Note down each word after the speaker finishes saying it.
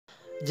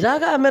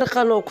jilaaga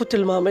amirkan oo ku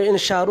tilmaamay in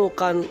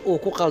shahrukhan uu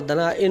ku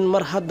qaldanaa in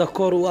mar hadda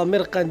koor uu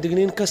amirkan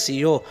digniin ka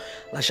siiyo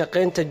la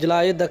shaqaynta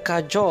jilaayada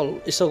kajol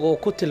isagoo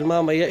ku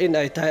tilmaamaya in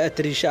ay tahay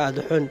atariisho aad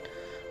u xun.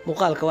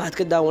 muuqaalka waxaad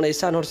ka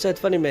daawanaysaan horseed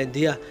fani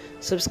media.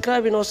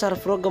 subscribe inoo saar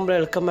program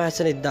ka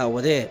mahadsanid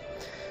daawadee.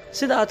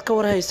 sida aad ka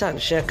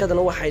warhaysaan sheekadana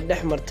waxay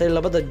dhex martay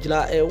labada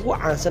jilaa ee ugu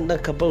caansan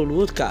dhanka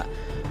Bollywoodka,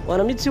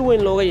 waana mid si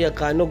weyn looga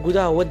yaqaano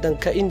gudaha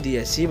wadanka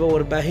India siiba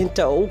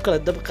warbaahinta oo u kala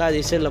dab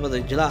qaadaysay labada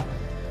jilaa.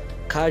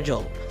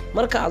 kajol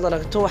marka aad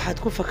aragto waxaad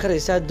ku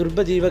fakaraysaa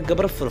durbadiiba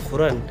gabar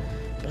furfuran,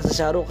 balse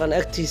shahrukhan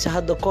agtiisa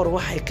hadda koor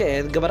waxay ka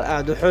eed gabar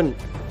aad u xun.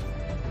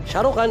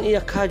 shahrukhan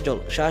iyo kajol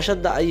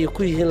shaashada ayay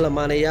ku yihiin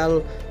lamaanayaal,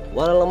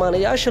 waana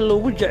lamaanayaasha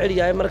loogu jecel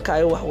yahay marka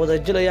ay wax wada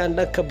jilayaan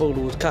dhanka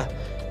Bollywoodka.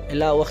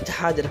 ilaa waqti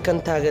xaadirkan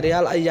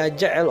taageerayaal ayaa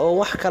jecel oo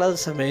wax kala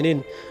sameeynin,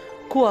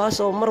 kuwaas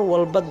oo mar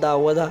walba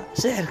daawada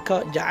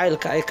sixirka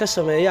jacaylka ay ka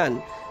sameeyaan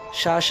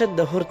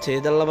shaashada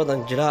horteeda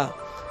labadan jilaa.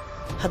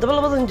 haddaba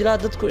labadan jilaa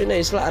dadku inay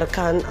isla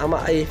arkaan ama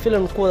ay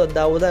filim ku wada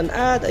daawadaan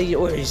aad ayay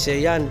u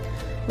xiiseeyaan,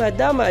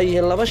 maadaama ay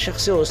yihiin laba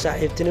shakhsi oo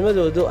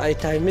saaxiibtinimadoodu ay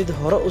tahay mid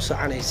hore u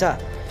soconaysa.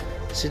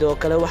 sidoo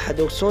kale waxaad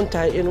ogsoon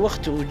tahay in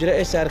waqti uu jira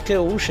SRK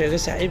uu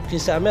sheegay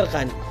saaxiibkiisa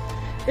amirkan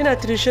in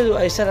atariishadu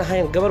aysan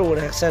ahayn gabar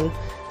wanaagsan,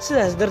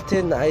 sidaas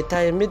darteedna ay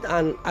tahay mid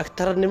aan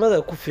aktarnimada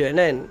ku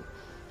fiicnayn.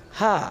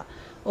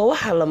 oo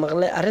waxaa la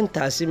maqlay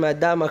arrintaasi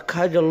maadaama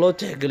kajol loo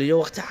tixgeliyo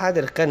waqti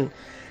xaadirkan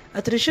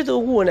atariishada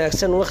ugu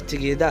wanaagsan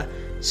waqtigeeda.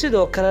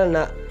 sidoo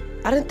kalena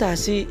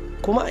arrintaasi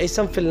kuma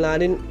aysan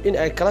filnaanin in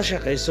ay kala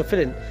shaqayso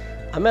filim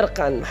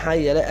amirkan maxaa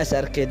yeelay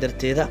SRK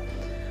darteeda.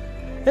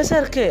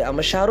 SRK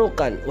ama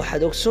shahrukhan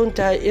waxaad ogsoon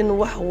tahay in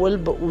wax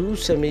walba uu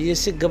sameeyay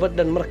si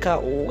gabadhan markaa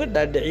uu uga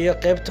dhaadhiciyo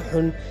qaybta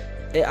xun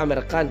ee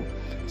amirkan.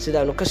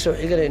 sidaanu ka soo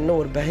xiganayno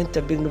warbaahinta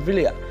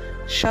bignovilia,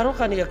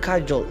 shahrukhan iyo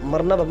kajol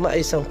marnaba ma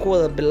aysan ku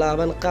wada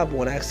bilaaban qaab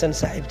wanaagsan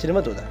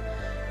saaxiibtinimadooda.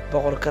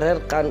 boqorka reer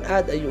qaan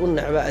aad ayuu u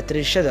necbaa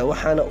atariishada,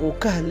 waxaana uu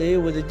ka hadlayay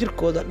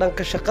wadajirkooda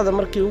dhanka shaqada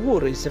markii ugu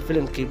horreysay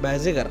filimkii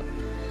baazigar.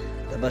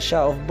 The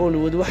Basha of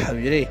Bollywood waxa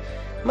uu yidhi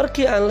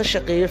markii aan la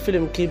shaqeeyo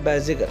filimkii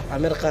baazigar,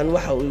 amirkan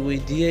waxa uu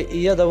weydiiyey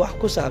iyada wax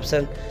ku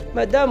saabsan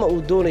maadaama uu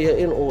doonayo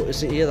in uu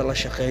iyada la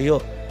shaqeeyo.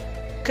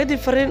 kadib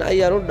fariin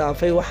ayaan u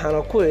dhaafay,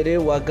 waxaana ku idhi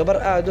waa gabar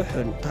aad u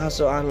xun,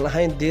 taasoo aan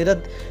lahayn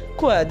diirad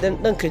ku aadan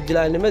dhanka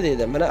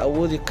jilaanimadeeda, mana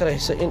awoodi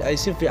karayso in ay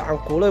si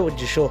fiican kuula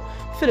wajisho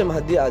filim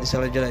haddii aad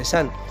isla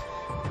jilaysaan.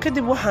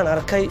 kadib waxaan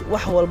arkay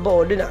wax walba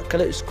oo dhinac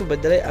kale isku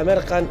bedelay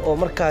amirkan oo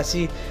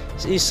markaasi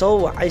ii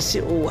soo wacay si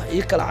uu wax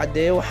ii kala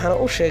caddeeyo, waxaana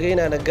u sheegay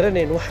inaana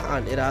garanayn wax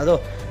aan idhaahdo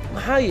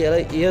maxaa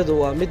yeelay iyadu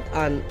waa mid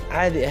aan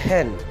caadi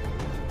ahayn.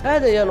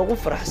 aad ayaan ugu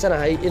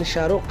faraxsanahay in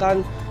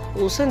shahrukhan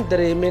uusan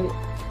dareemin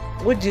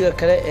wejiga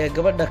kale ee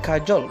gabadha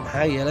kajol,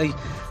 maxaa yeelay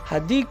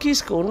haddii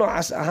kiiska uu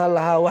noocaas ahaan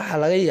lahaa waxaa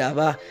laga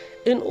yaabaa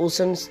in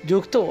uusan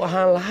joogto u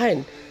ahaan lahayn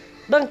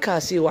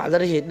dhankaasi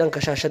wacdarihii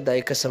dhanka shaashada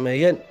ay ka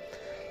sameeyeen.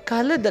 ka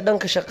hadlidda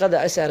dhanka shaqada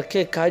SRK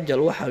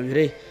kajol waxa uu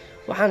yidhi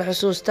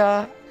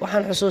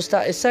waxaan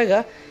xusuustaa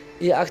isaga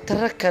iyo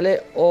agtaro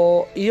kale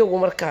oo iyagu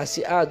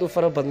markaasi aad u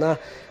fara badnaa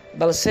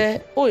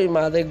balse u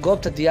imaaday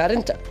goobta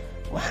diyaarinta,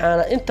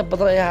 waxaana inta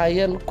badan ay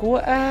ahaayeen kuwo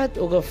aad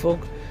uga fog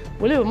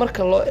weliba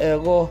marka loo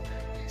eego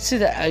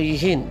sida ay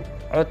yihiin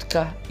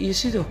codka iyo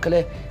sidoo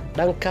kale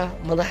dhanka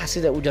madaxa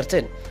sida u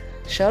jarteen.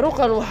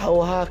 shahrukhan waxa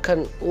uu ahaa kan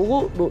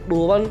ugu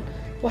dhuuban,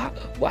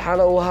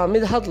 waxaana uu ahaa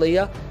mid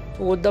hadlaya.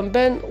 ugu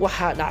dambeyn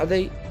waxaa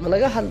dhacday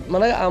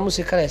managa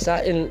aamusi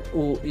karaysaa in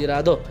uu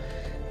yiraahdo.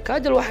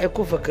 kajol waxay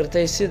ku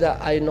fakirtay sida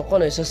ay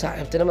noqonayso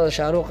saaxiibtinimada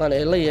shahrukhan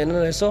ee la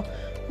yeelanayso,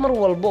 mar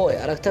walba oo ay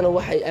aragtana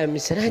waxay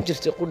aaminsanaan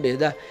jirtay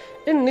qudheeda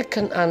in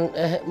ninkan aan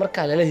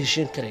markaa lala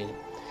heshiin karayn.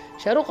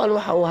 shahrukhan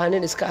waxa uu ahaa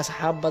nin iska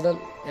asxaab badan,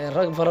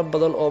 rag fara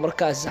badan oo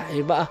markaas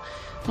saaxiibo ah.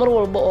 mar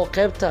walba oo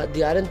qaybta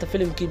diyaarinta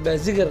filimkii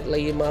baazigar la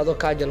yimaado,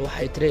 kajol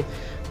waxay tiri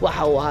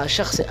waxa uu ahaa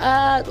shakhsi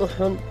aad u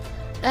xun,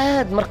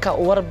 aad markaa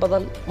u war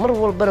badan, mar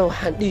walbana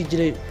waxaan dhihi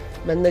jiray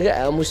mad naga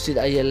aamustid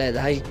ayay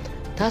leedahay.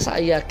 taas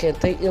ayaa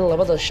keentay in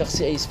labadan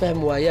shakhsi ay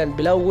isfahmi waayaan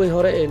bilowgii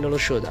hore ee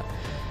noloshooda.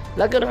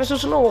 laakiin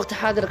xusuusno waqti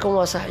xaadirkan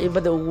waa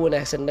saaxiibada ugu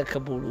wanaagsan dhanka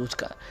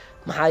Bollywoodka,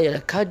 maxaa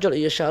yeelay kajol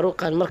iyo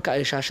shahrukhan marka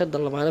ay shaashada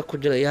lamaane ku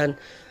jirayaan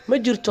ma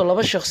jirto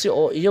laba shakhsi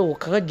oo iyagu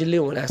kaga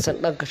jilin wanaagsan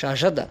dhanka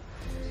shaashada.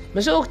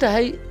 mase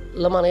ogtahay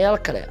lamaanayaal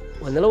kale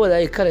waad nala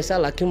wadaagi karaysaa,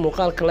 laakiin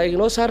muuqaalka like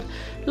inoo saar,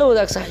 la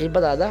wadaag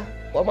saaxiibadaada.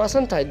 waa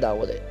mahadsantahay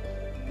daawade.